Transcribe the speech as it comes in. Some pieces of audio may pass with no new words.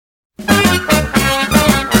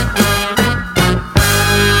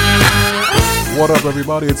What up,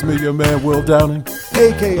 everybody? It's me, your man, Will Downing,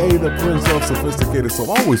 a.k.a. the Prince of Sophisticated Soul.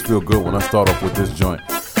 I always feel good when I start off with this joint.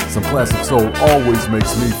 Some classic soul always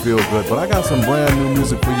makes me feel good, but I got some brand new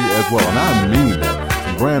music for you as well, and I mean that.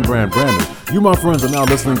 Some brand new. You, my friends, are now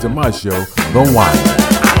listening to my show, The Wine.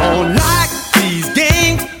 I don't like these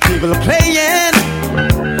games people are playing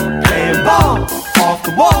ball off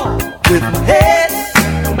the wall with my head.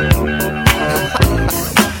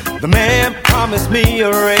 The man promised me a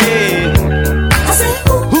raise. I said,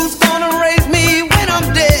 who's gonna raise me when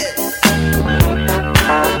I'm dead?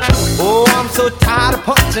 Oh, I'm so tired of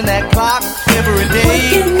punching that clock every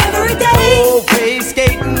day. Always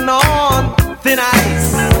skating on thin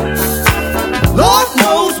ice. Lord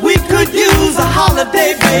knows we could use a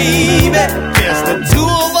holiday, baby. Yes, the two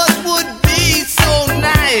of us would be so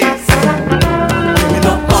nice. Give me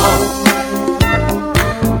the ball.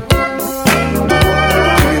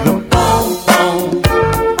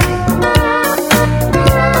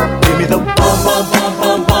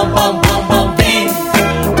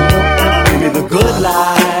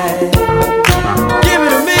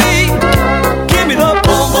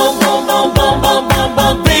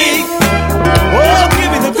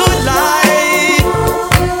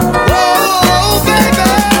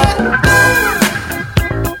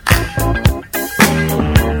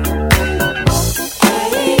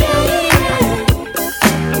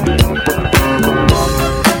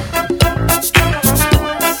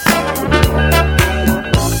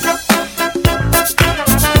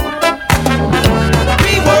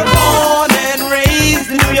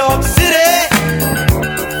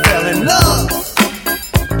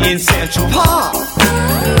 In Central Park,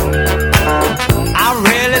 I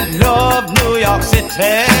really love New York City.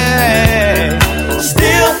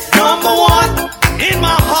 Still number one in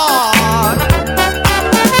my heart.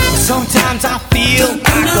 Sometimes I feel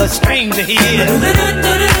like a stranger here,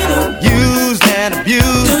 used and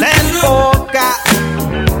abused and forgot.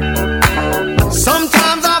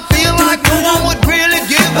 Sometimes I feel like no one would really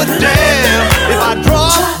give a damn if I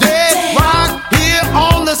drop dead rock here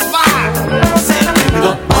on the spot. Say, give me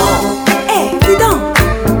the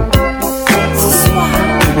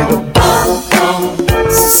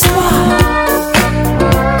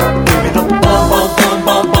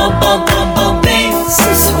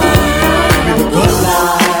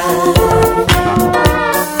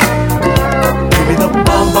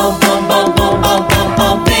bum bum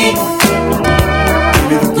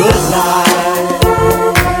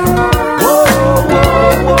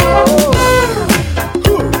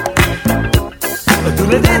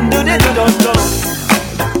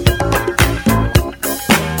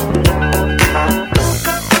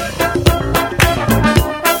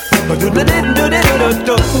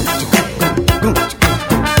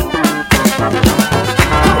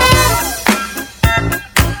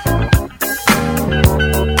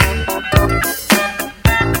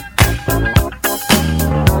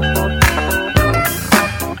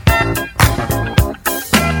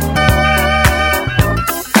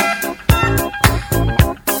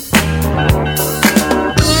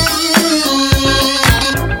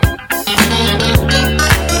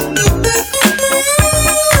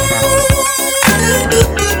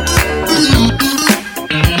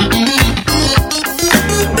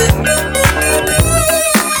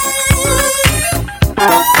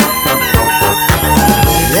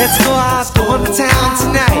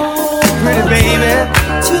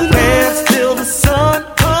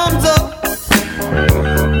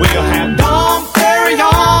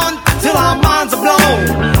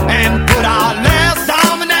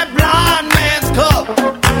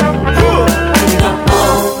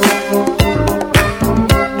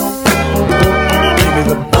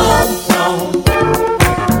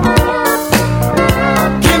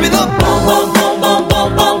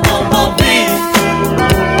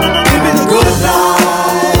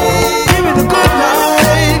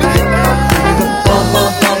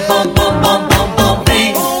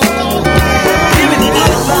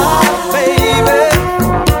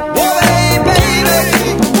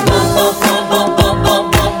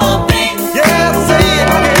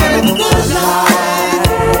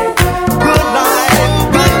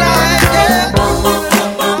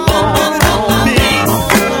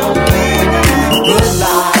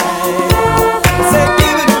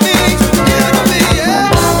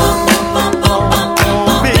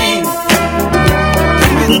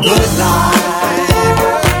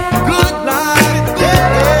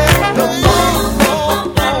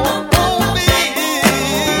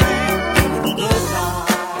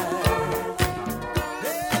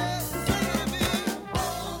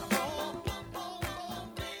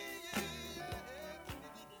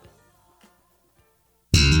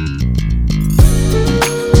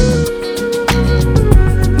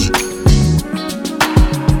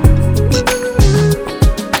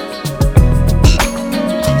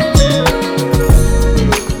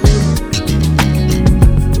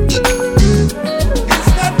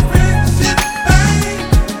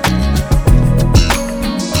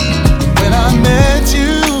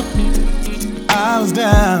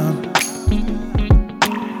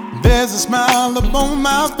There's a smile upon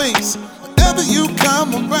my face whenever you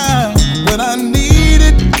come around. When I need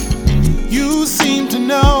it, you seem to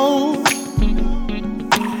know.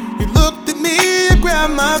 You looked at me and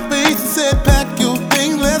grabbed my face and said, pack your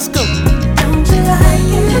things, let's go. Don't you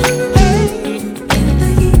like it?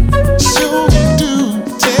 Sure do.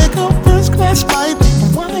 Take a first class flight,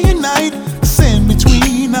 Hawaiian night, sand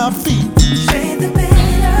between our feet. Trade the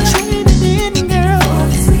bitter, Trade it in, girl,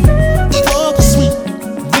 for the sweet.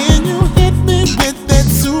 Then you hit me with that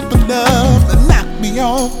super love that knocked me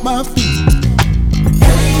off my feet.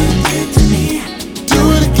 you did to me. Do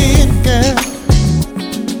it again, girl.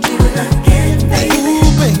 Do it again, baby.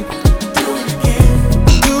 Ooh, baby. Do it again.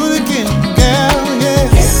 Do it again, girl, yes.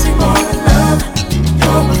 Give me more love.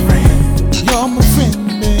 You're my friend. You're my friend,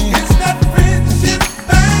 man. It's that friendship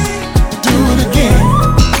thing. Do it again.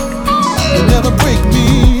 You never break me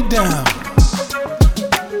down.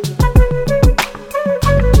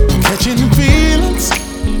 Catching feelings,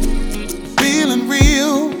 feeling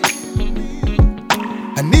real.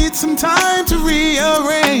 I need some time to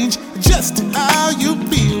rearrange just how you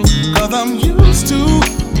feel. Cause I'm used to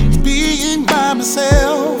being by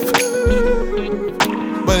myself.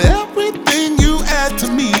 But everything you add to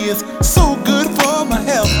me is so good for my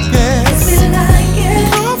health, yes. We like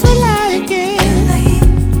it. Cause we like it.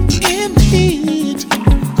 In the heat,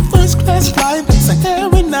 a first class flight,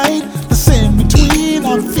 Sahara night, the sand between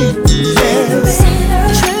our feet. Yes,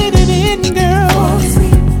 trade it in, girl,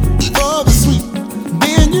 for the sweet.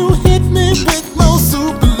 Then you hit me with more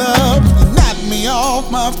super love, and knocked me off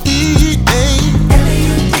my feet. Hey.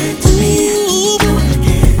 Ooh, do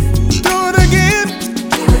it again,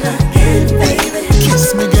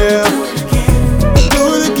 kiss me, girl. Do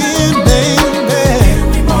it again, baby.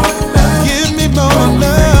 Give me more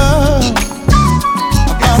love.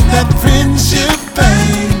 About that friendship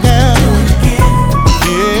thing, girl.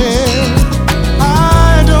 Yeah,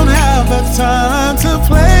 I don't have the time to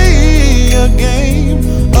play a game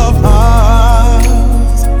of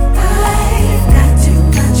hearts. I've got too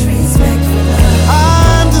much respect for love.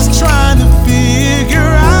 I'm just trying to figure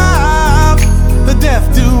out the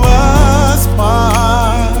death do us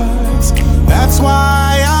parts. That's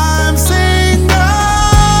why I'm single.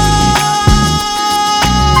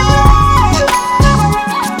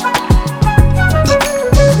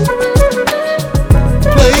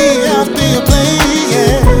 Play after play,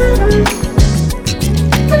 yeah.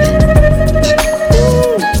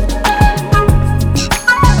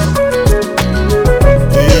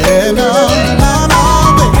 Yeah, no,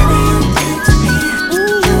 baby.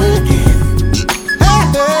 Hey,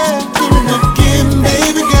 do it again,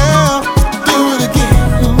 baby girl. Do it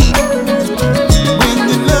again. When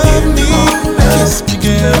you love me, kiss me,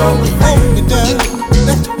 girl. Hold me down,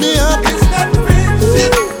 lift me up. It's that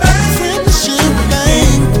friendship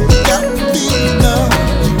thing. Got me feeling love.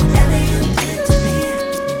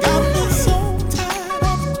 Got me so tied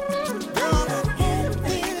up. Girl, I can't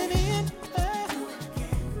feel it in.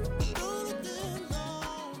 Do it again,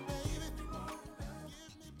 Lord, baby.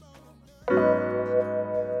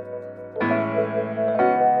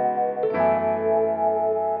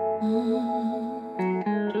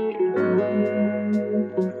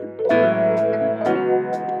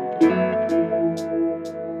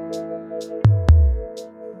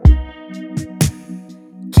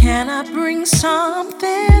 Can I bring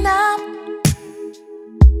something up?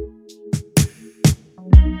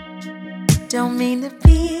 Don't mean to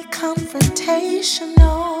be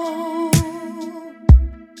confrontational,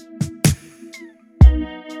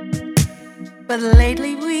 but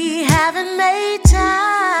lately we haven't made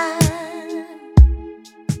time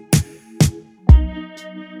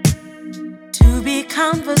to be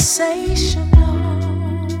conversational.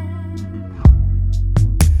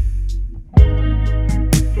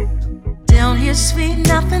 Down here, sweet,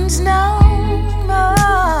 nothing's no more.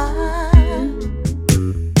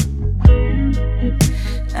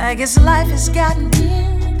 I guess life has gotten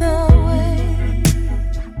in the way.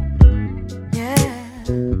 Yeah.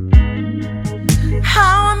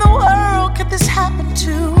 How in the world could this happen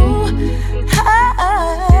to us?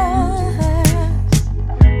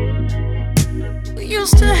 We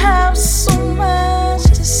used to have so much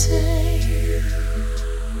to say.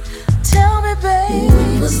 Tell me, babe,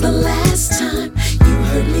 when was the last time you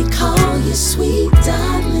heard me call you sweet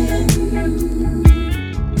darling?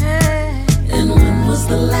 Yeah. And when was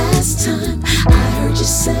the last time I heard you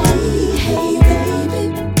say, hey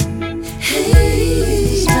baby,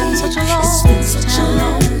 hey? It's been such a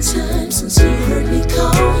long time since you heard me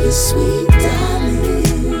call you sweet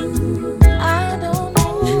darling. I don't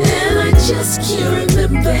know, and I just can't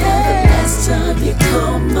remember the last time you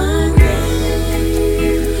called my name.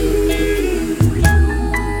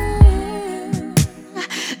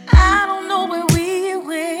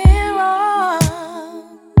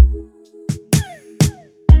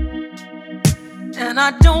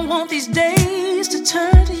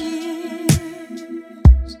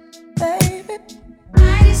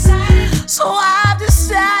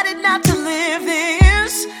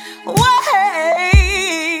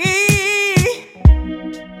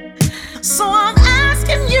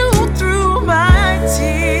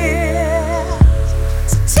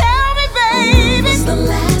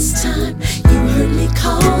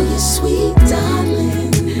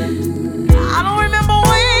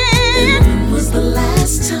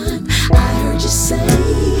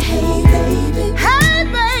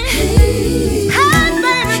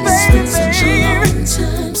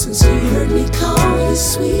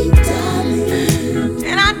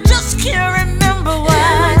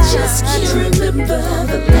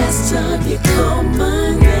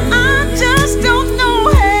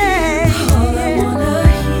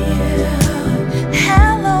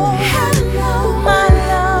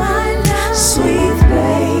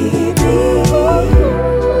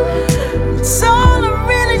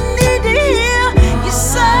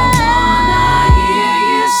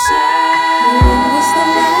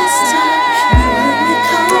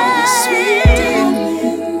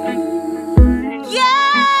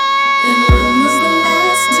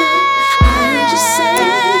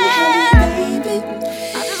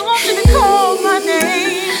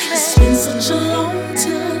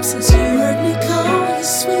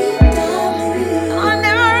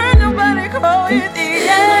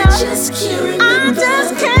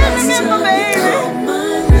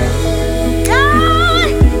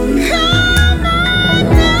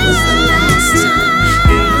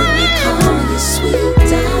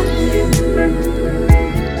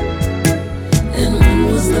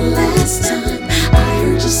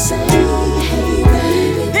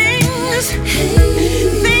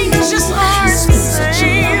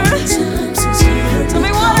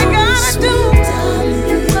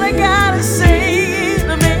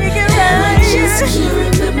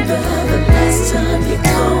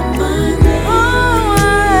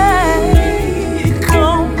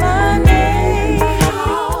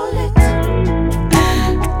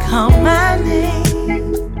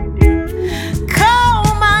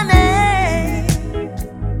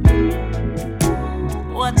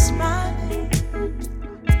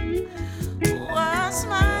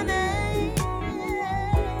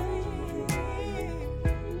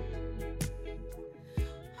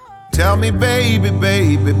 me, baby,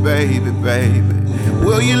 baby, baby, baby,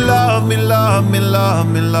 will you love me, love me, love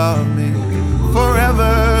me, love me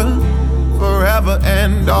forever, forever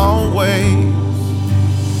and always?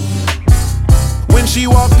 When she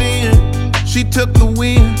walked in, she took the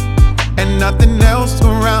wind, and nothing else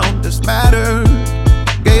around us mattered.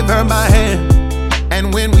 Gave her my hand,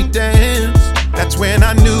 and when we danced, that's when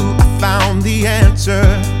I knew I found the answer.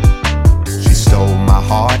 She stole my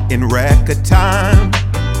heart in record time,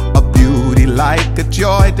 a beauty like a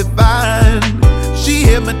joy divine. She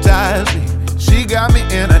hypnotized me, she got me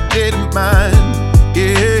and I didn't mind.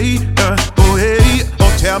 Yeah, oh hey,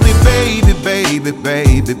 oh tell me baby, baby,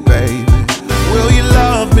 baby, baby, will you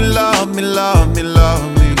love me, love me, love me, love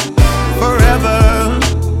me forever,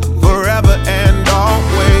 forever and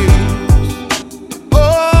always?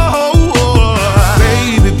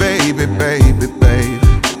 Baby, baby, baby, baby,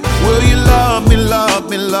 will you love me, love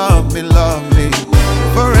me, love me, love me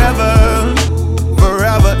forever,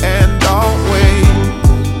 forever and always?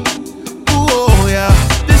 Oh yeah,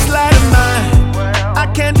 this light of mine, I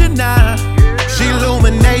can't deny, she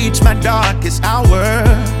illuminates my darkest hour.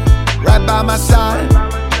 Right by my side,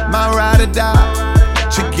 my ride or die,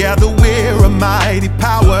 together we're a mighty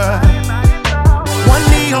power. One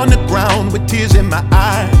knee on the ground with tears in my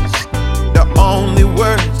eyes, the only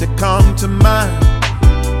words that come to mind.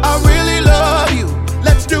 I really love you,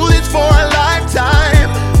 let's do this for a lifetime,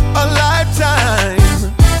 a lifetime.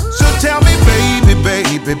 So tell me baby,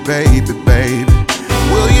 baby, baby, baby,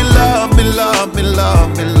 will you love me, love me,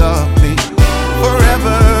 love me, love me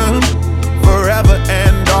forever, forever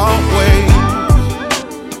and always?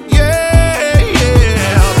 Yeah,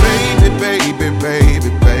 yeah, baby, baby, baby,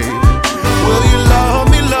 baby, will you love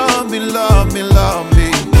me, love me, love me, love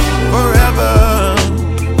me forever,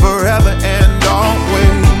 forever and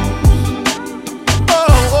always? Oh,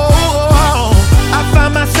 oh, oh, I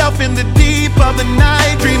find myself in the deep of the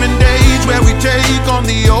night, dreaming days where we take on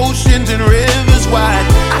the oceans and rivers wide.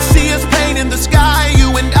 I see us painting the sky, you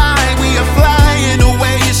and I, we are flying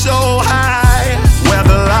away so high, where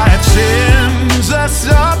the light sends us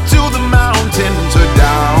up to the mountains or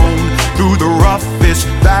down through the roughest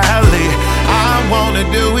valley. I wanna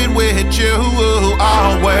do it with you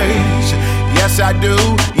always. Yes I do,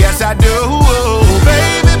 yes I do.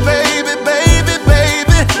 Baby, baby, baby,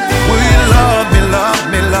 baby, will you love me, love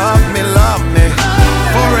me, love me, love me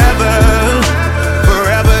forever,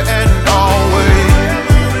 forever and always?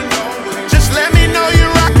 Just let me know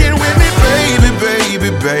you're rocking with me, baby, baby,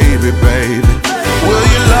 baby, baby, will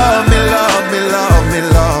you love me, love me, love me,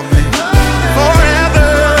 love me forever,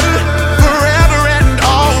 forever and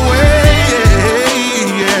always?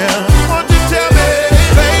 Yeah, won't you tell me,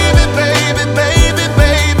 baby, baby, baby,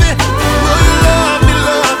 baby, will you love me,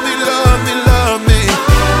 love me, love me, love me?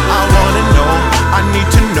 I wanna know, I need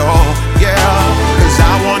to know, yeah, 'cause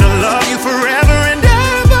I wanna love you forever and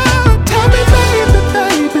ever. Tell me baby,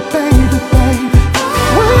 baby, baby, baby,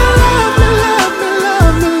 will you love me, love me,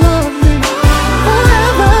 love me, love me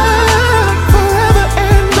forever, forever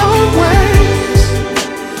and always?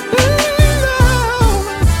 Love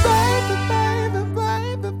me, baby, baby,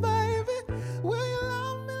 baby, baby, will you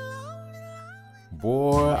love me, love me?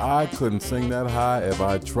 Boy, I couldn't sing that high if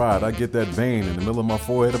I tried. I get that vein in the middle of my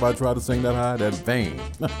forehead if I try to sing that high. That vein.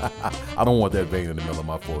 I don't want that vein in the middle of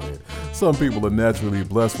my forehead. Some people are naturally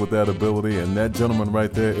blessed with that ability, and that gentleman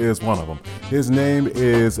right there is one of them. His name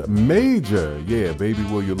is Major. Yeah, baby,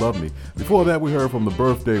 will you love me? Before that, we heard from the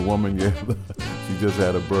birthday woman. Yeah, she just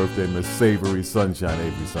had a birthday, Miss Savory Sunshine,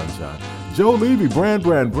 Avery Sunshine. Joe Levy, brand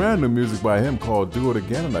new music by him called Do It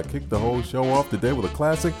Again, and I kicked the whole show off today with a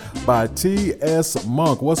classic by T.S.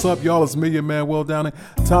 Monk. What's up, y'all? It's me, your man, Will Downing.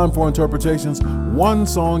 Time for interpretations. One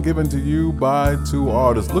song given to you by two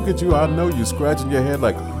artists. Look at you, I know you scratching your head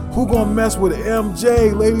like, who gonna mess with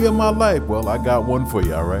MJ, lady of my life? Well, I got one for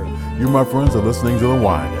you, all right? You, my friends, are listening to The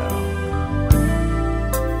Wind Down.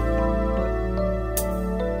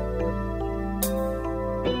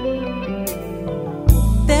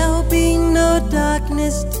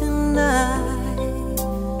 Darkness tonight,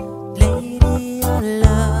 lady, your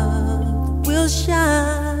love will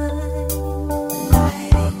shine,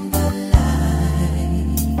 lighting the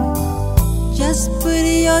light. Just put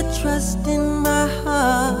your trust in my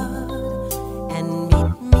heart and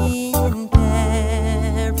meet me in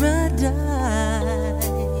paradise.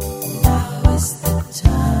 Now is the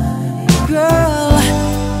time, girl.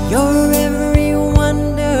 You're every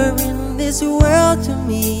wonder in this world to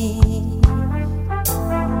me.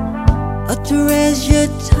 A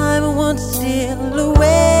treasured time won't steal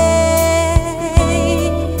away.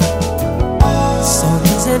 So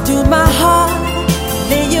listen to my heart,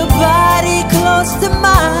 lay your body close to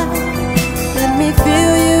mine.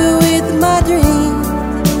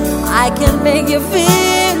 can make you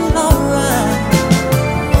feel alright.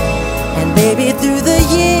 And baby, through the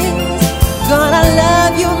years, gonna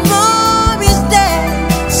love you more each day.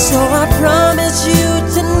 So I promise you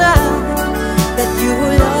tonight that you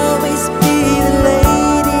will always be the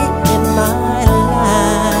lady in my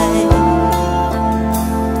life.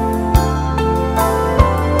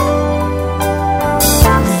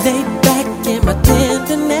 Lay back in my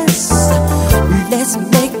tenderness, let's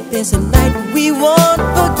make this a night we won't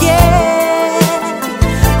forget.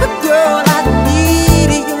 Girl, I need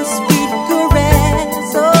your sweet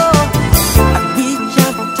caress. Oh, I reach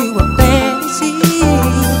out to a fantasy,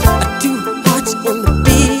 two hearts in the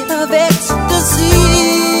beat of ecstasy.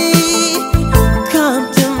 Come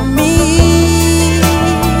to me,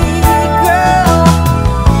 girl,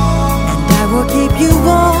 and I will keep you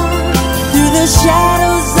warm through the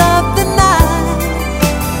shadows of the night.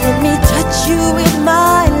 Let me touch you with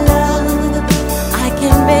my love. I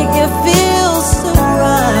can make you feel so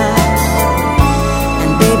right.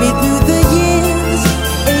 And baby, through the years,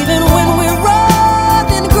 even when we're old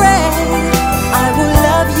and gray, I will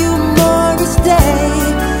love you more each day,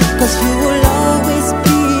 'cause you will always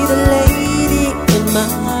be the lady in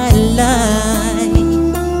my life.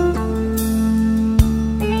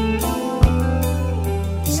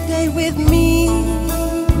 Stay with me.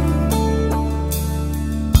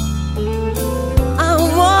 I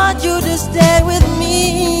want you to stay with me.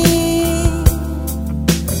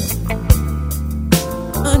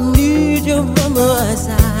 I need you by my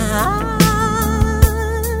side.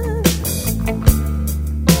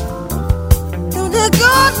 Don't you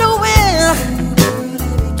go nowhere.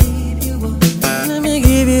 Let me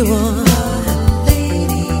give you one.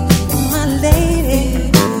 My lady,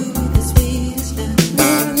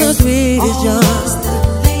 the sweetest young.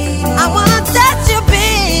 I wanna touch you,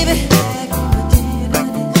 baby.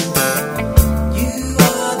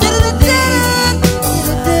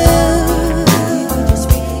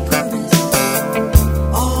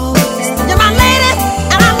 You're my lady,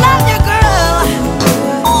 and I love you, girl.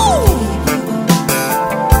 Ooh.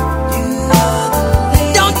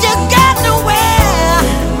 Don't you go nowhere.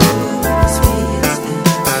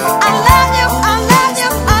 I love you, I love you,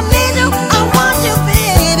 I need you, I want you,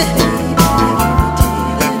 baby.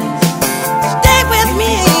 Stay with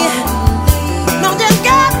me. Don't you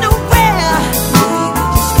go nowhere.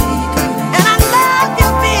 And I love you,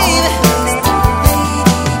 baby.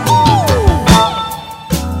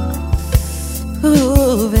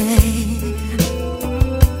 Ooh, baby.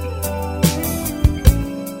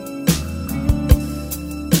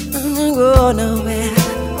 I'm not going nowhere.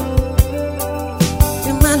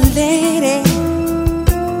 You're my lady.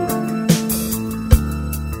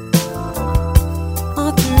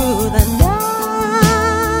 All through the night.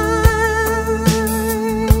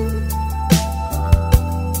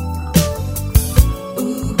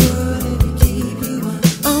 Ooh, girl, let me give you one.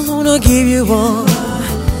 I wanna give you one.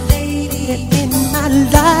 In my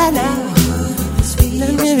life now.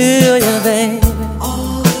 Let me feel you, baby.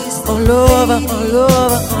 All over, all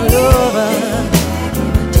over, all over.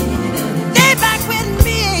 Stay back with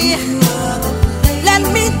me. Let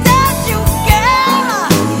me touch you, girl.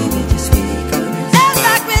 Stay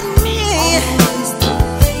back with me.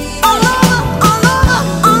 All over, all over,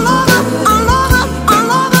 all over, all over,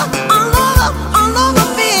 all over, all over, all over,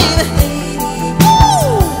 baby.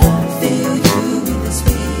 Ooh. Feel you with the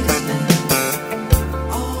sweetest love.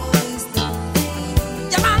 Always the lady.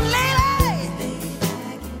 You're my lady.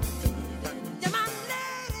 You're my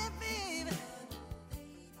lady, baby.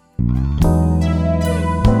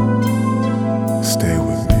 Stay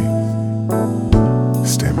with me.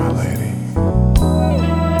 Stay my lady.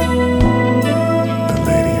 The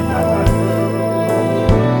lady in my life.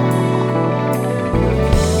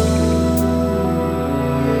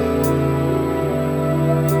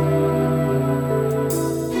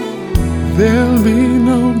 There'll be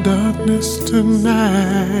no darkness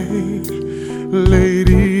tonight.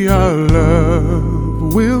 Lady, our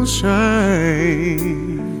love will shine.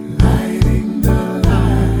 Lighting the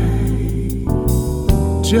light.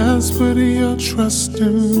 Just put your trust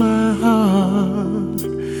in my heart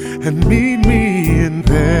and meet me in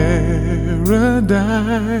paradise.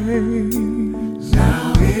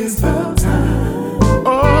 Now is the time.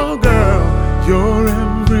 Oh, girl, you're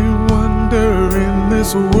every wonder in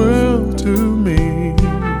this world to me.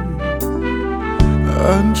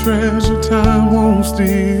 Untreasured time won't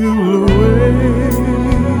steal away.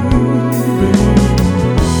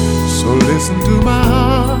 So listen to my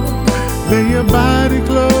heart, lay your body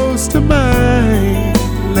close to mine.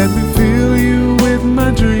 Let me fill you with my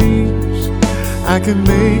dreams. I can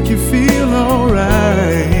make you feel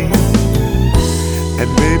alright. And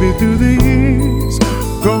baby, baby, through the years,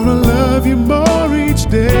 gonna love you more each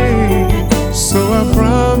day. So I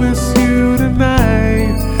promise you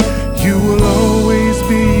tonight, you will always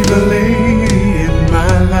be the lady in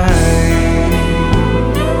my life.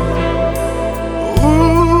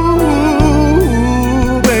 Ooh,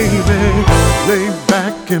 baby, lay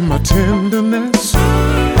back in my tenderness.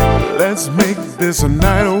 Let's make this a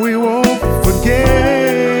night we won't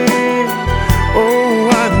forget. Oh,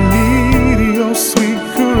 I need your sweet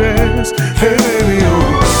caress. Hey, baby,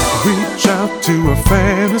 oh, reach out to a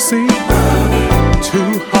fantasy.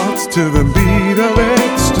 Two hearts to the beat of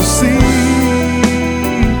ecstasy.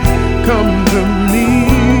 Come to me,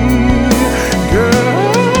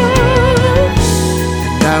 girl,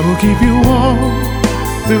 and I will keep you warm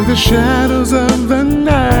through the shadows of the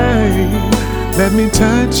night. Let me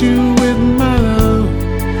touch you with my love.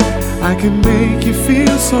 I can make you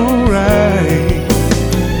feel so right.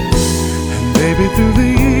 And baby, through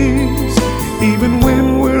the years, even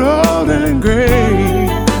when we're old and gray,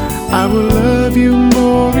 I will love you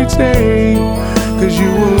more each day, 'cause you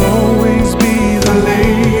will always be the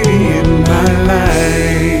lady in my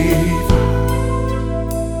life.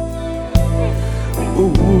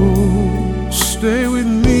 Ooh, stay with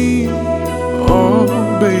me, oh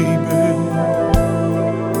baby.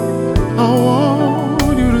 I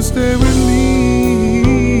want you to stay with me.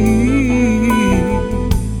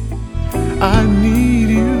 I need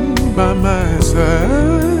you by my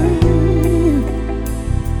side.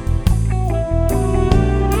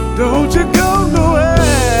 Don't you go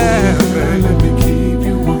nowhere. Let me keep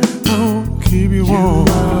you warm. I'll keep you warm.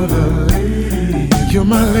 You are the lady. You're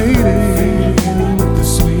my lady. With the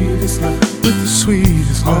sweetest love. With the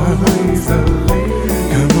sweetest love. Always the lady.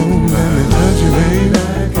 Come on, let me touch you, baby.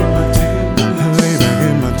 Lay back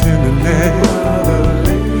in my tenderness.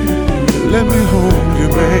 Let me hold you,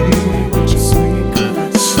 baby.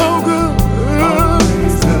 So good.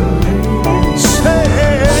 Say,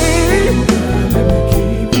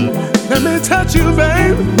 let me touch you,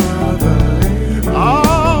 baby,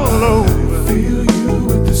 all over. Feel you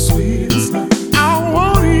with the sweetest love. I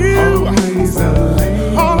want you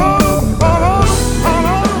all over,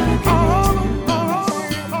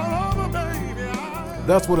 baby.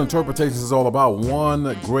 That's what Interpretations is all about.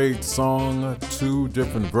 One great song, two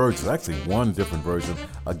different versions. Actually, one different version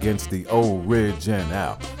against the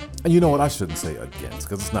original. And you know what? I shouldn't say against,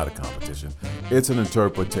 because it's not a competition. It's an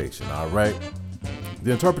interpretation, all right?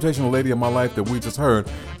 The interpretation of Lady of My Life that we just heard,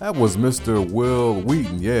 that was Mr. Will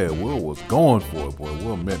Wheaton. Yeah, Will was going for it, boy.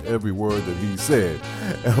 Will meant every word that he said.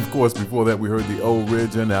 And of course, before that, we heard the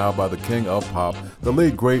original by the king of pop, the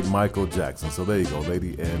late, great Michael Jackson. So there you go,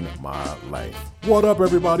 Lady in My Life. What up,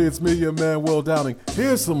 everybody? It's me, your man, Will Downing.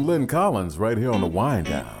 Here's some Lynn Collins right here on the Wind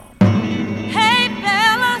Down. Hey,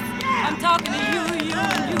 fellas, I'm talking to you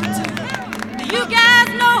and you too. Do you guys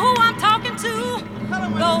know who I'm talking to?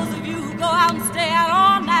 Those of you who go out and stay out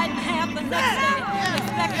all night and have the next day,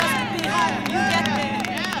 expect us to be home when you get there.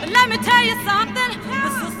 But let me tell you something, the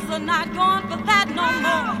sisters are not going for that no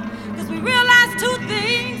more. 'Cause we realize two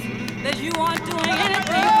things, that you aren't doing anything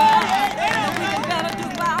for us, and that we can better do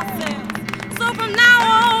for ourselves. So from now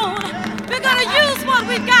on, we're gonna use what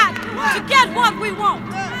we got to get what we want.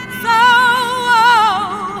 So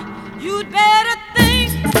you'd better think.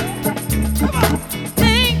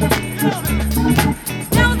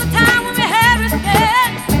 There was a time when we had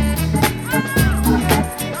respect.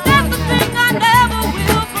 That's the thing I never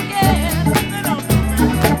will forget.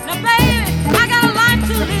 Now, baby, I got a life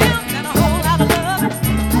to live and a whole lot of love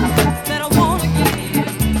that I wanna give.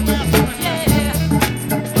 Yeah.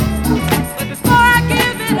 But before I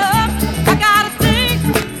give it up, I gotta think.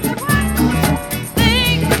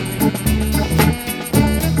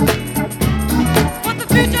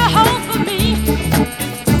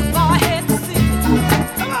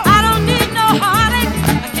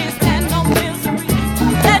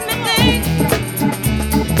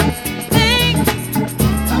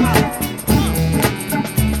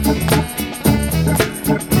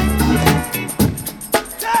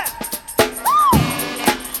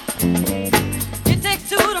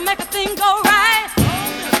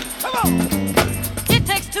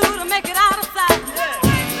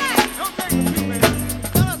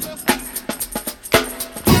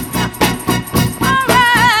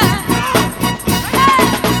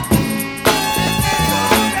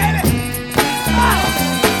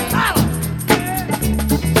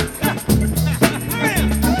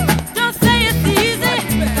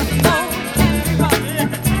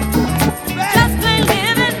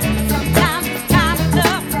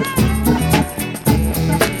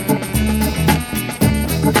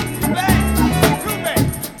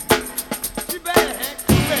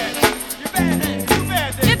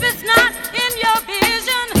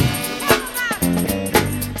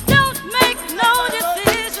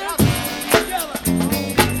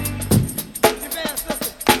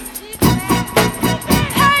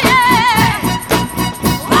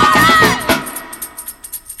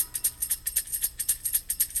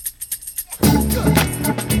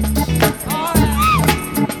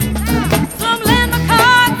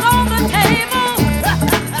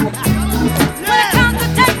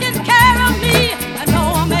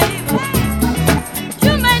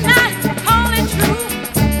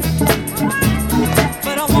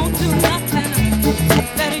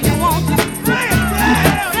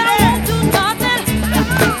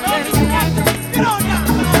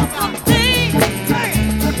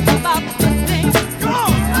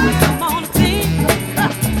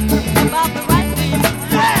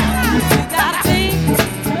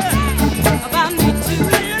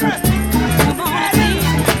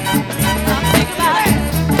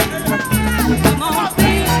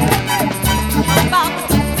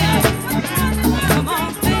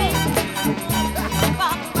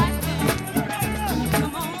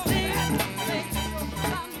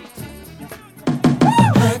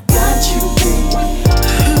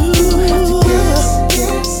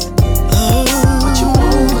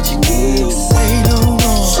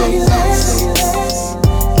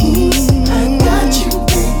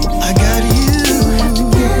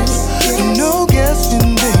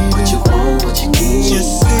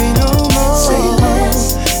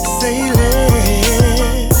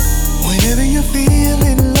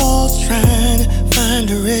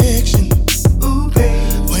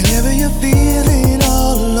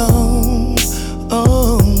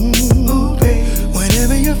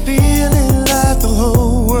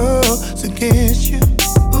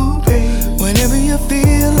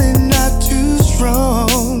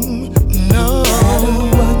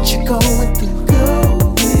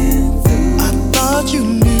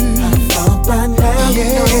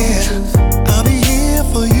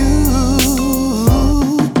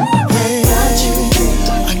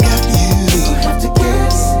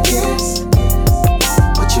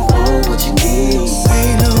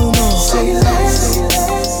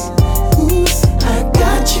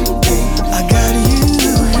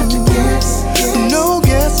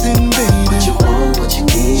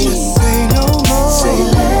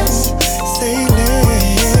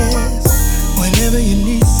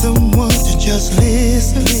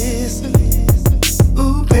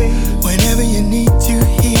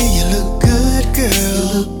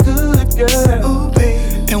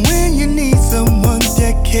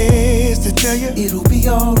 tell you it'll be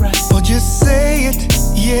alright. Or just say it,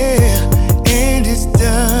 yeah, and it's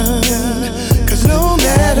done. Cause no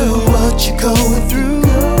matter what you're going through,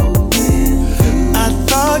 I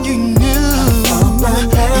thought you knew.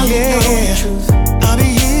 Yeah, I'll be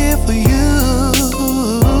here for you.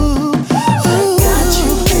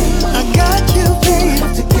 I got you, babe.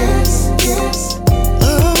 Have to guess.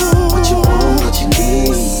 What you want, what you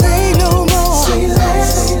need. Say no more. Say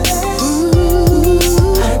less.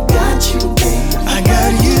 I got you, babe. I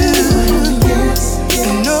got you.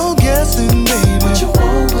 And no guessing, baby. What you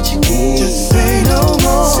want, what you need. Just say no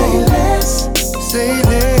more. Say less. Say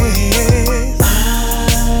less.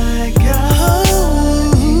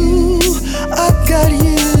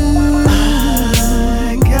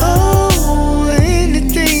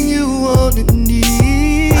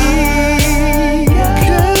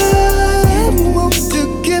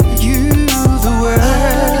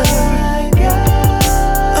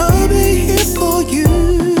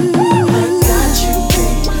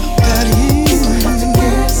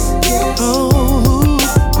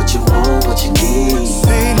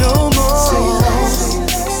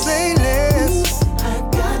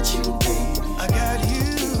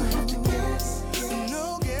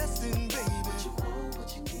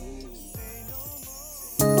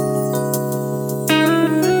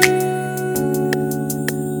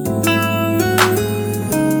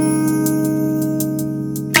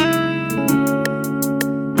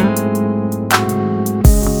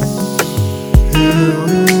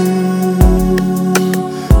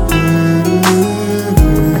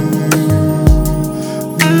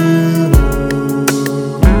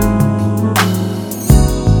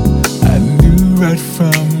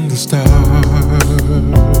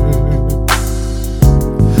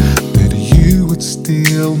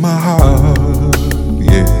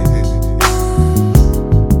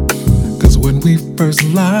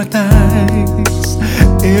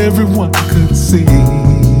 Everyone could see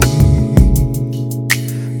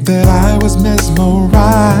that I was mesmerized.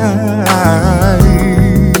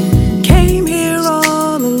 Came here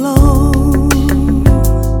all alone,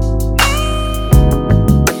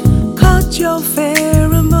 caught your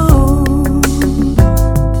pheromone,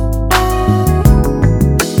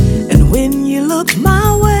 and when you looked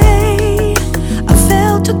my way, I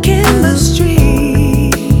felt a chemistry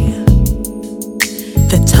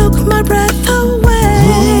that took my breath away.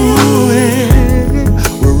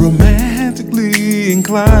 We're romantically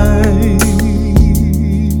inclined,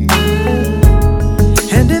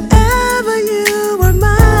 and if ever you were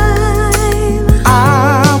mine,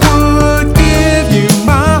 I would give you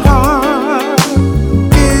my heart,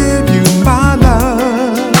 give you my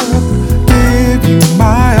love, give you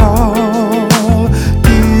my all,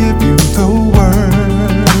 give you the world.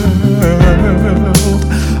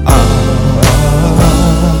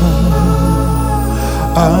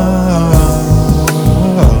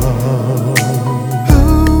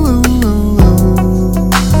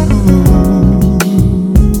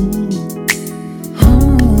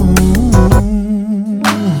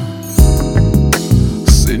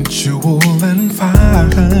 Sensual and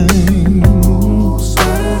fine,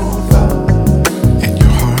 and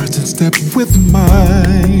your heart's in step with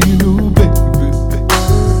mine. Oh baby,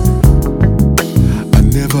 I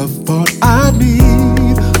never thought I'd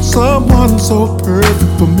meet someone so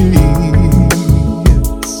perfect for me.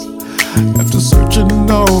 Yes. After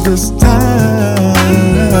searching all this time,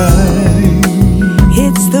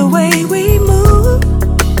 it's the way we move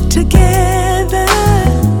together.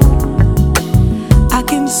 I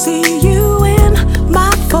can see you in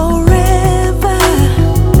my forever,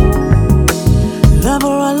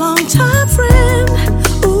 lover, a long-time friend.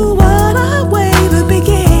 Ooh, what a way to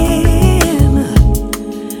begin.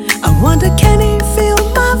 I wonder, can he feel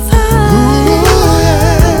my vibe?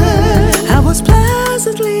 I was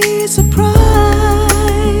pleasantly surprised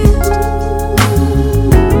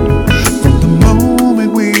from the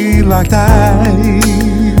moment we locked eyes.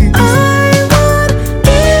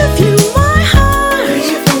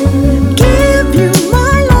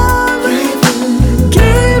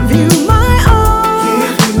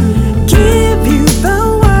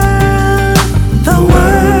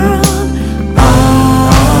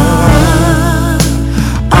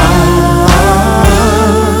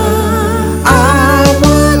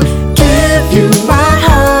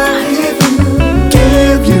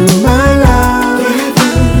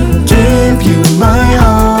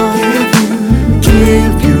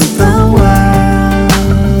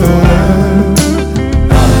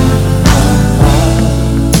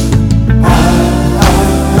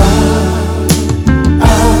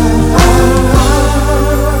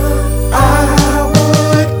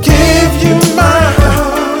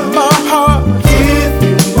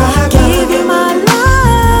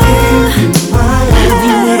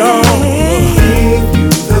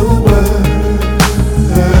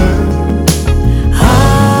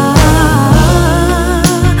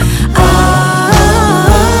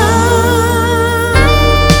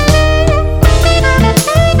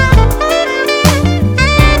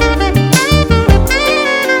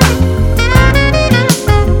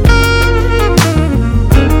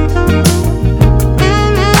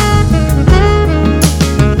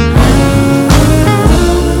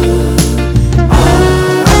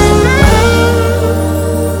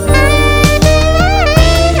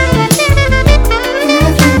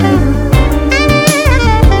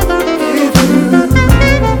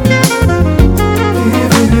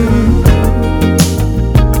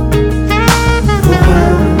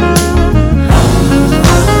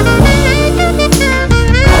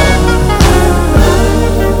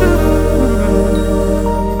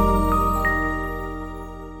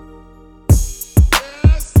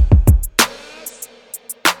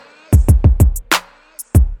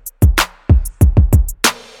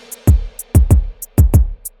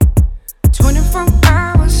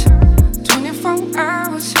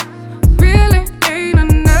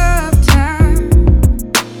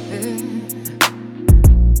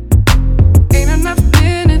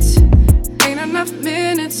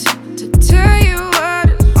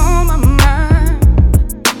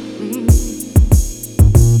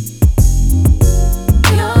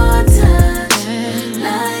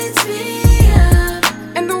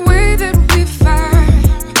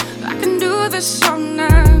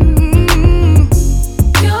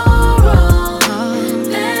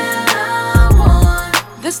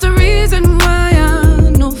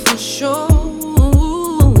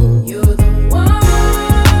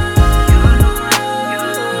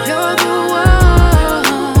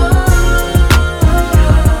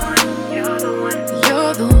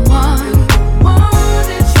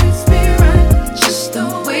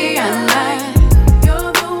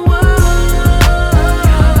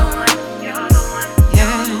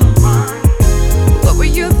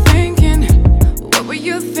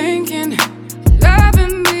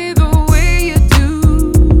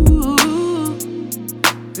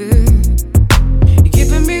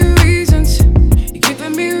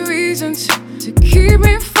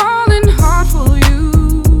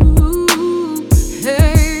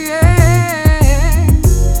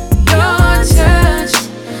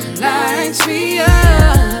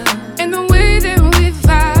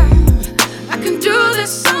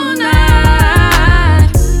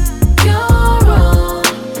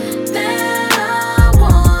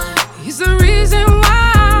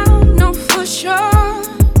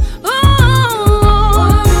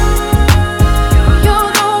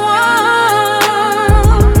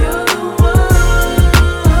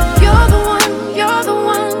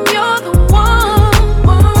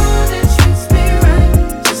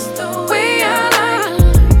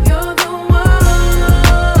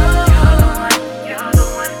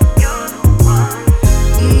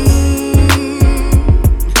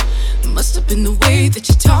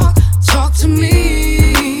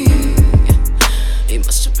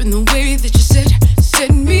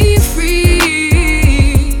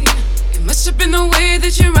 way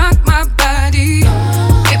that you rock my body.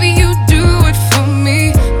 Baby, you do it for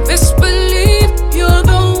me. Best believe you're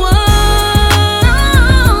the one.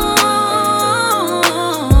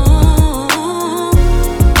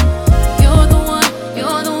 You're the one,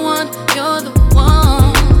 you're the one, you're the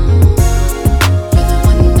one. You're the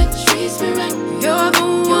one that treats me right. You're the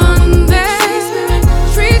one that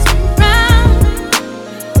treats me right.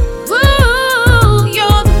 Ooh,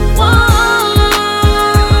 you're the one. You're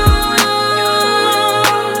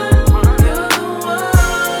the one.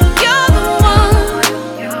 You're the one.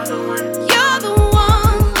 You're the one. You're the one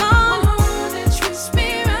that treats me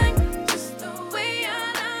right, just the way I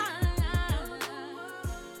like.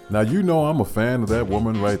 Now, you know I'm a fan of that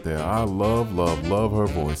woman right there. I love, love, love her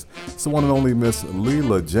voice. It's the one and only Miss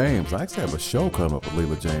Leela James. I actually have a show coming up with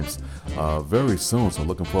Leela James very soon, so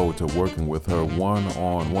looking forward to working with her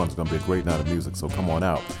one-on-one. It's going to be a great night of music, so come on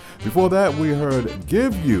out. Before that, we heard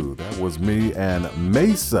Give You. That was me and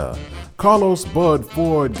Mesa. Carlos Bud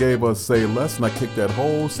Ford gave us Say Less, and I kicked that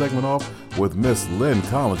whole segment off with Miss Lynn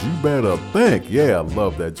Collins. You better think. Yeah, I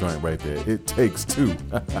love that joint right there. It takes two.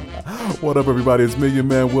 What up, everybody? It's me, your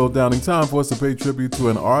man, Will Downing. Time for us to pay tribute to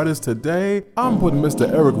an artist. Today, I'm putting Mr.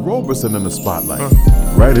 Eric Roberson in the spotlight.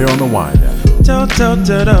 Right here on the Wind Down.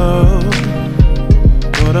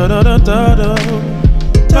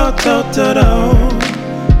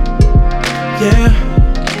 Yeah.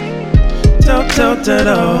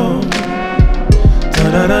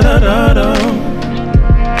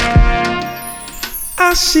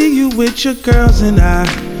 I see you with your girls and I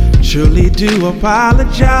truly do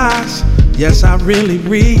apologize. Yes, I really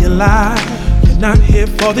realize you're not here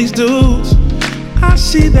for these dudes. I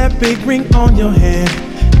see that big ring on your hand,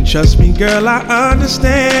 and trust me, girl, I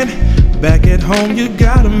understand. Back at home, you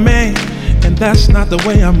got a man, and that's not the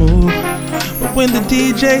way I move. But when the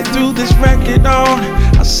DJ threw this record on,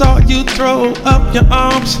 I saw you throw up your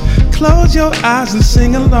arms, close your eyes and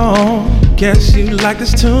sing along. Guess you like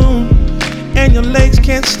this tune, and your legs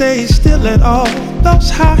can't stay still at all.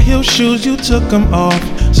 Those high heel shoes, you took them off,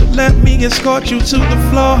 so let me escort you to the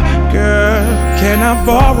floor. Girl, can I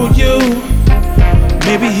borrow you?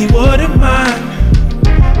 Maybe he wouldn't mind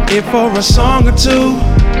if for a song or two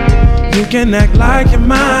you can act like you're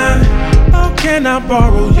mine. Oh, can I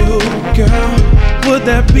borrow you, girl? Would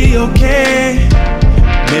that be okay?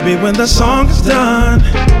 Maybe when the song is done,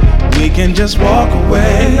 we can just walk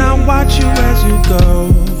away. And I'll watch you as you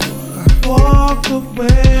go. Walk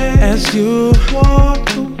away. As you walk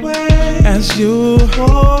away. As you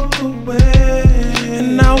walk away.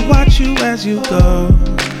 And I'll watch you as you go.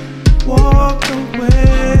 Walk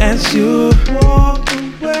away. As you walk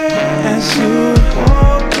away. As you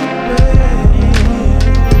walk away.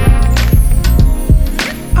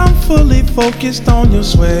 I'm fully focused on your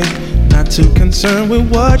sway, not too concerned with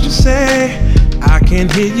what you say. I can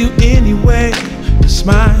hear you anyway. Your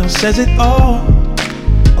smile says it all.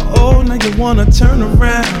 Oh, now you wanna turn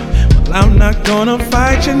around. Well, I'm not gonna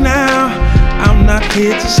fight you now. I'm not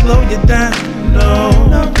here to slow you down. No,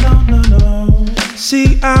 no, no, no, no.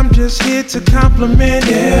 See, I'm just here to compliment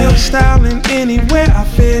your style in anywhere I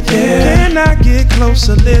fit. Can I get close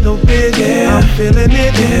a little bit? I'm feeling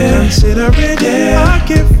it. Consider it. I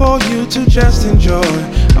get for you to just enjoy.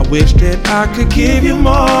 I wish that I could give you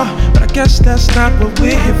more, but I guess that's not what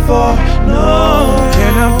we're here for. No,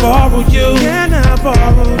 can I borrow you? Can I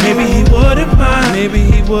borrow you? Maybe he wouldn't mind. Maybe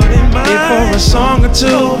he wouldn't mind. If for a song or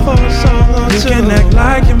two, you can act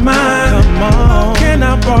like you're mine. Come on, can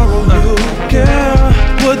I borrow you, girl?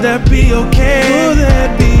 Would that be okay? Would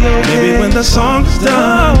that be okay? Maybe when the song's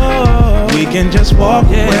done, we can just walk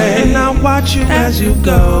away. And I'll watch you as you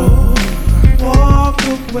go. Walk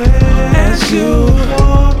away. As you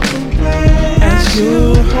walk away. As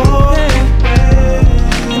you walk away.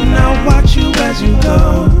 And I'll watch you as you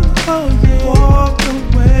go. Walk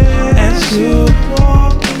away. As you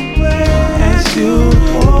walk away. As you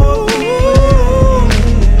walk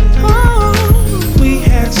away. We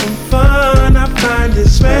had some fun. I find it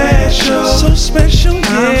special. So special, yeah.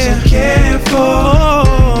 I'm so careful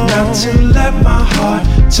not to let my heart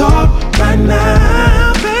talk right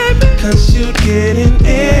now, baby. Cause you're getting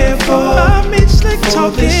airful for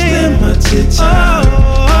this limited time.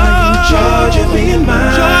 Are you charging me in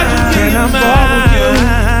mind? Can I borrow you?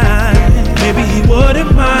 Maybe he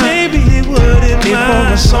wouldn't mind. Maybe he wouldn't mind.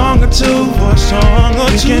 For a song or two,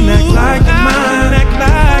 you can act like you're mine. Act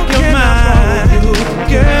like you're mine.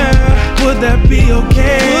 Girl, would that be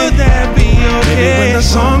okay? Would that be okay? Maybe when the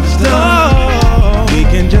song's done, we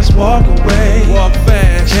can just walk away. Walk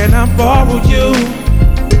fast. Can I borrow you?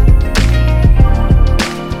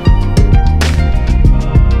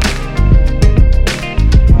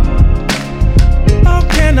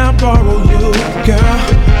 I borrow you, girl?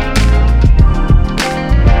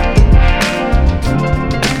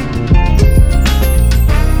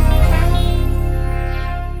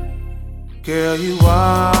 Girl, you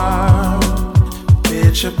are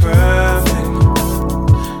picture perfect,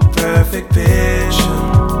 perfect picture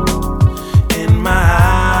in my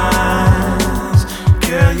eyes.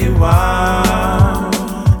 Girl, you are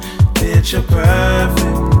picture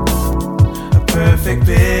perfect, a perfect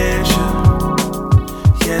picture.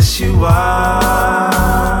 Yes, you are.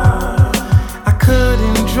 I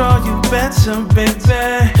couldn't draw you better,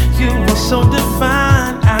 baby. You were so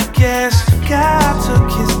divine, I guess. God took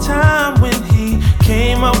his time when he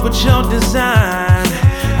came up with your design.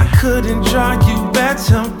 I couldn't draw you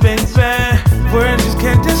better, baby. Words just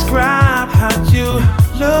can't describe how you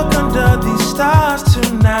look under these stars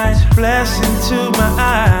tonight. Blessing to my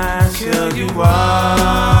eyes. Girl, you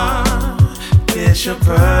are picture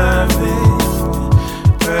perfect,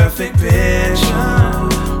 perfect picture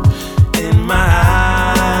in my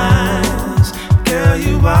eyes. Girl,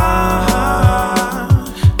 you are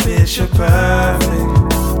picture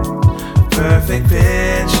perfect, perfect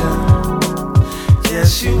picture.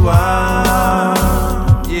 Yes, you are.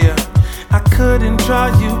 Yeah, I couldn't draw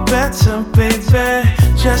you better, baby.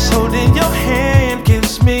 Just holding your hand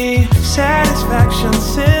gives me satisfaction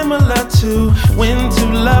similar to when two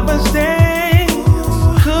lovers dance.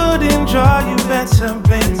 Couldn't draw you better,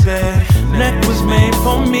 baby. Neck was made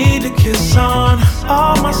for me to kiss on.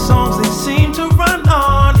 All my songs, they seem to run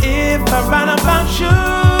on if I write about you.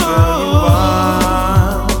 Girl, you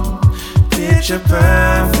are picture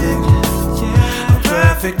perfect, a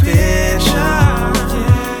perfect picture.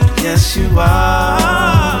 Yes, you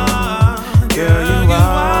are. Girl, you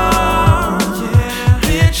are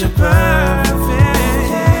picture perfect,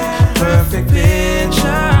 perfect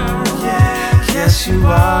picture. Yes, you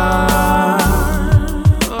are.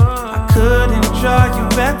 I couldn't draw you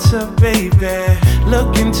better, baby.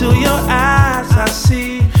 Look into your eyes, I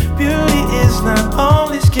see beauty is not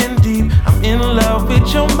only skin deep. I'm in love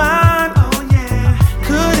with your mind, oh yeah.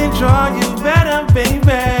 Couldn't draw you better,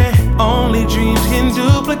 baby. Only dreams can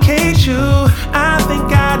duplicate you. I thank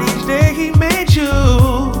God each day he made you,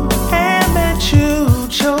 and that you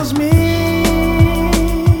chose me.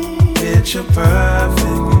 Picture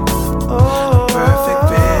perfect, oh, perfect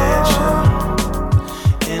picture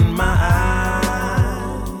in my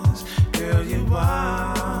eyes. Girl, you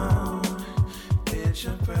are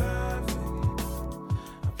picture perfect,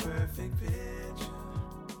 a perfect picture.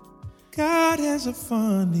 God has a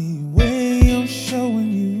funny way of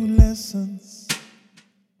showing you lessons.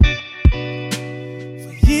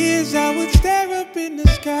 For years I would stare up in the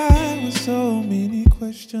sky with so many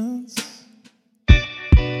questions.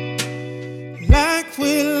 Like,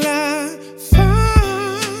 will I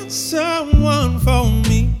find someone for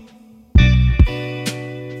me?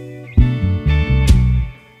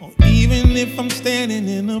 Or even if I'm standing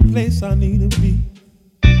in a place I need to be.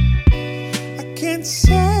 I can't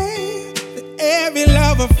say that every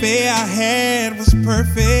love affair I had was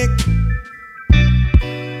perfect,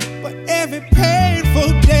 but every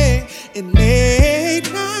painful day and late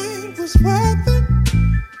night was worth it.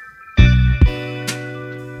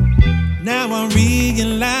 Now I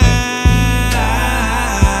realize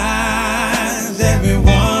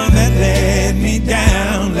everyone that let me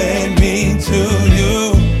down led me to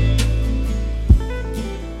you.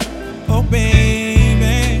 Oh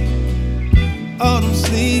baby, all them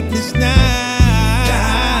sleepless nights,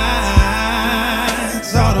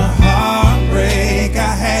 all the heartbreak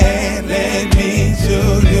I had led me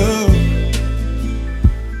to you.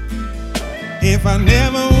 If I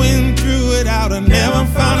never went through it, I would have never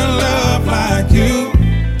found a love like you.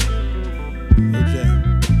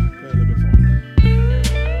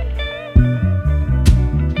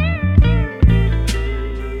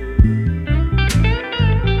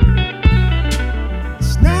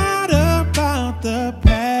 It's not about the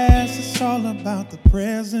past, it's all about the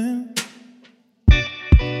present. I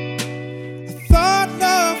thought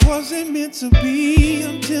love wasn't meant to be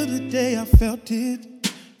until the day I felt it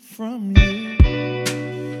from you.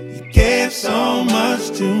 You gave so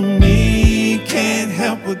much to me, can't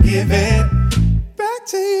help but give it back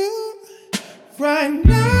to you. Right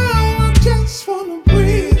now I just wanna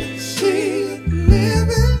breathe and see it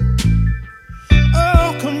living.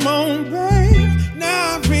 Oh, come on, babe,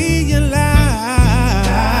 now I realize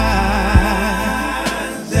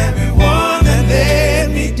everyone that let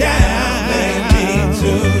me down led me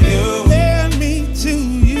to you. Led me to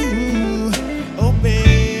you. Oh,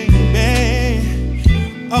 baby,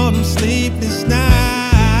 all them sleepless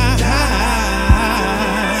nights,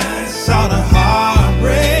 all the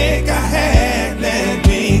heartbreak I had led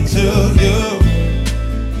me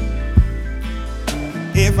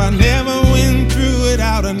never went through it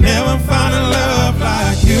out. I never found a love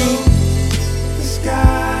like you. The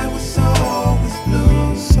sky was always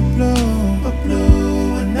blue, so blue, but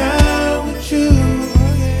blue, and now with you,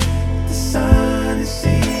 the sun it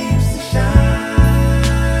seems to shine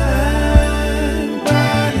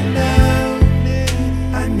brighter now.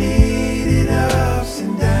 I needed ups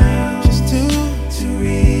and downs just to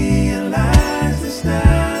realize this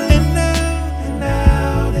now. And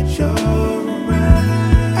now that you're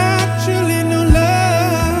around, I truly know love.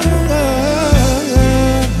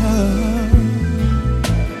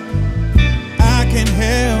 I can't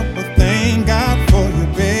help but thank God for you,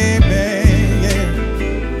 baby. Yeah.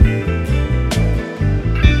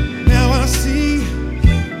 Now I see,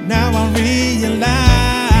 now I realize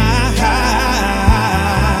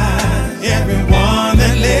everyone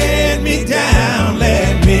that let me down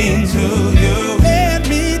led me to you, led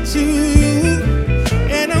me to you.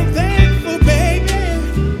 And I'm thankful, baby,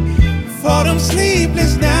 for them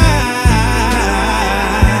sleepless nights,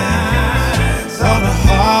 all the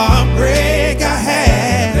heartbreak I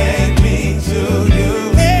had. Led me to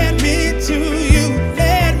you, led me to you,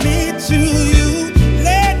 led me to you,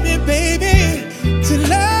 led me, baby, to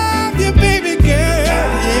love you, baby girl.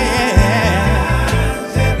 Yeah.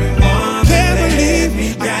 Can't believe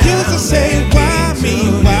I used to say, why me,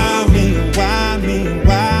 why me, why me,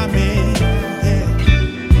 why me?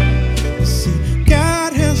 Yeah. See,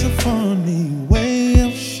 God has a funny way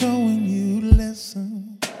of showing you to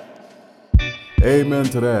listen. Amen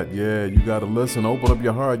to that. Yeah, you got to listen, open up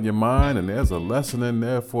your heart and your mind, and there's a lesson in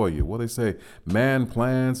there for you. What they say, man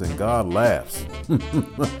plans and God laughs. He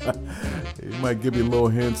might give you little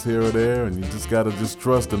hints here or there, and you just got to just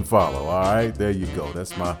trust and follow. All right, there you go.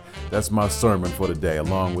 That's my sermon for the day,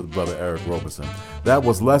 along with Brother Eric Roberson. That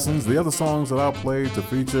was Lessons. The other songs that I played to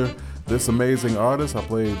feature this amazing artist, I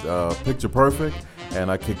played Picture Perfect, and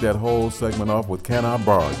I kicked that whole segment off with Can I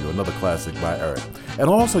Borrow You, another classic by Eric. And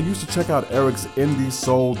also, you should check out Eric's Indie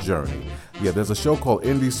Soul Journey. Yeah, there's a show called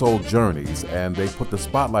Indie Soul Journeys, and they put the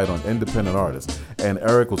spotlight on independent artists. And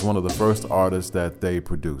Eric was one of the first artists that they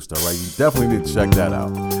produced, all right? You definitely need to check that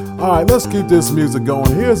out. All right, let's keep this music going.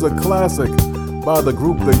 Here's a classic by the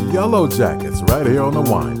group The Yellow Jackets right here on the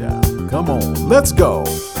Wind Down. Come on, let's go.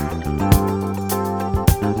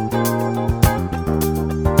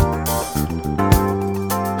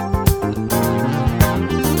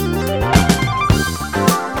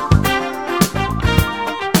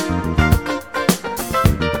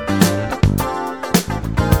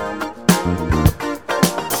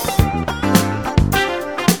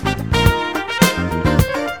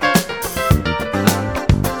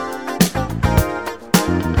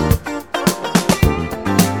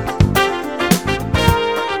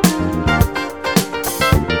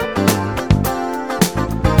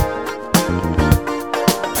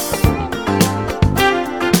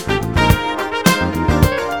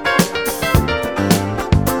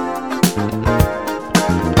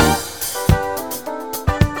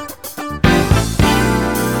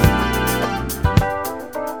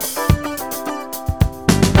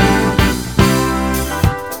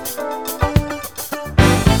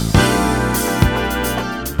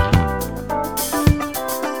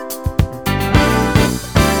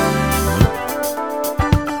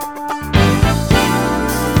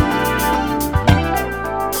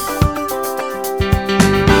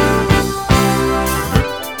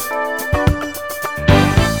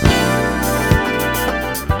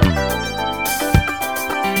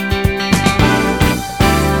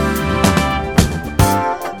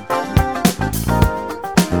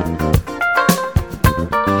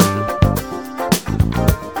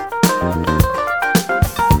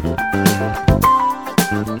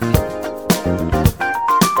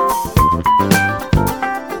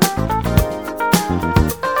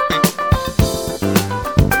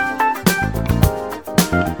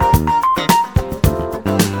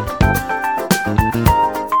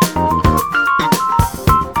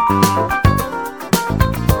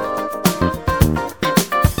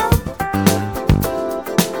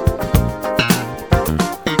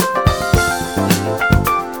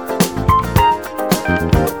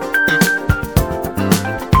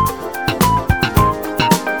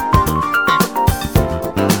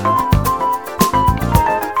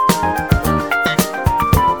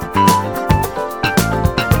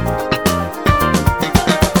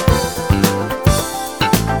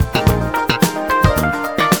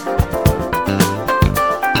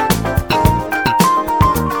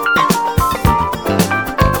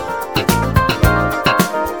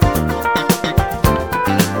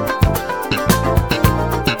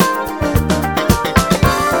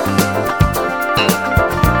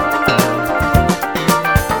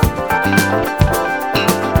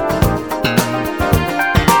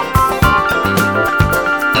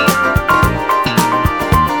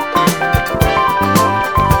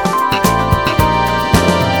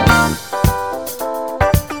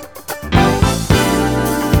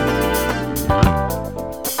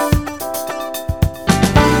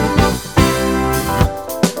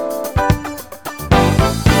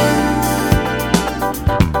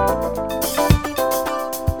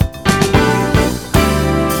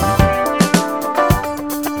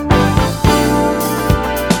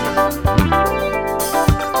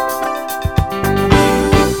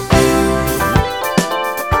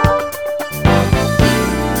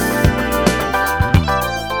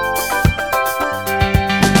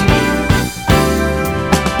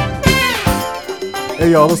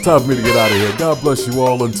 Okay, y'all, it's time for me to get out of here. God bless you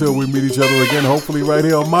all until we meet each other again, hopefully right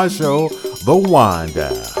here on my show, The Wind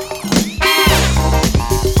Down.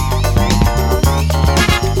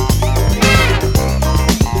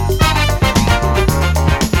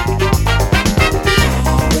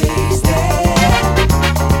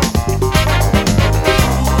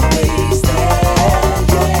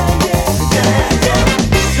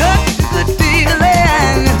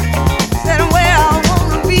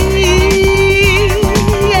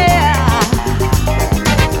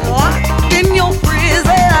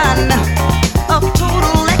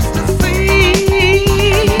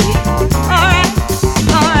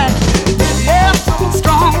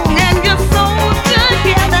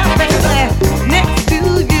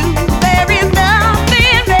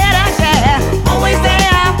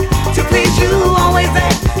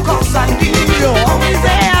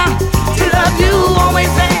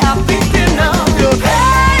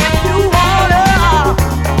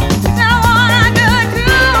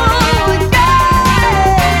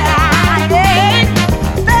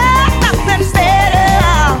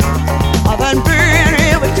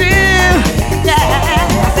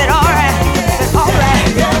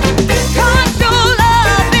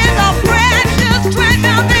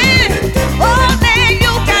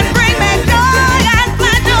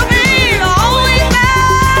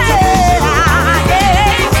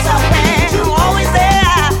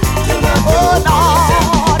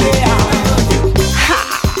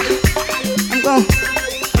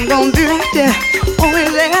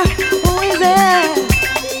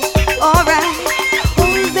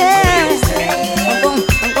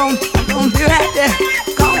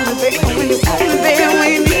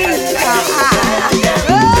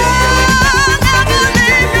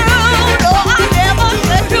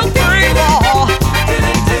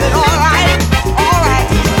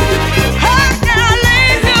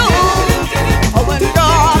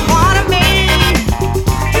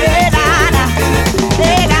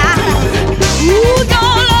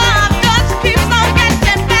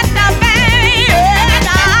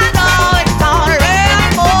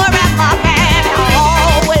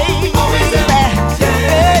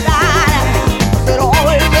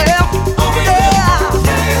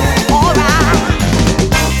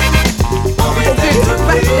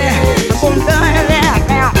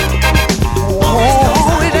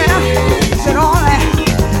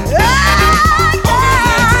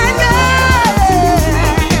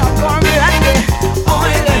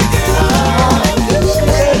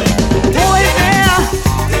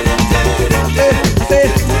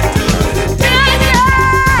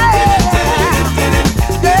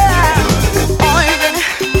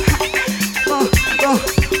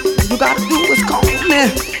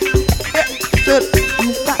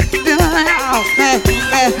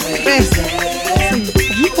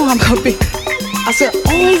 I said,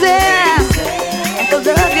 always there for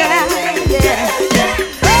love, yeah, yeah, yeah.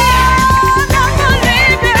 Oh, never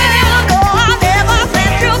leave you, no, I'll never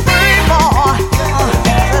set you free, boy.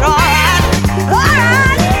 Said, all right,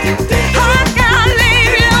 I can't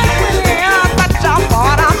leave you, yeah, but you're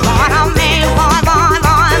part of me, boy.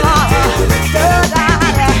 So that,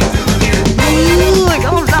 ooh,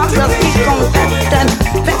 your love just keeps on better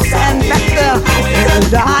and better,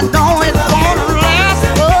 and I know it's gonna last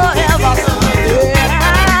forever.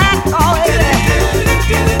 Always there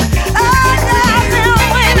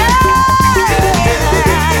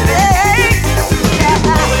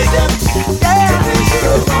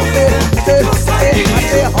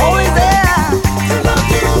to love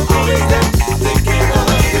you, always there thinking of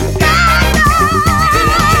you.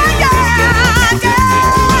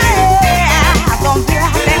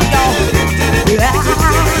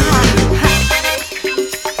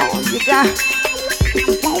 Yeah.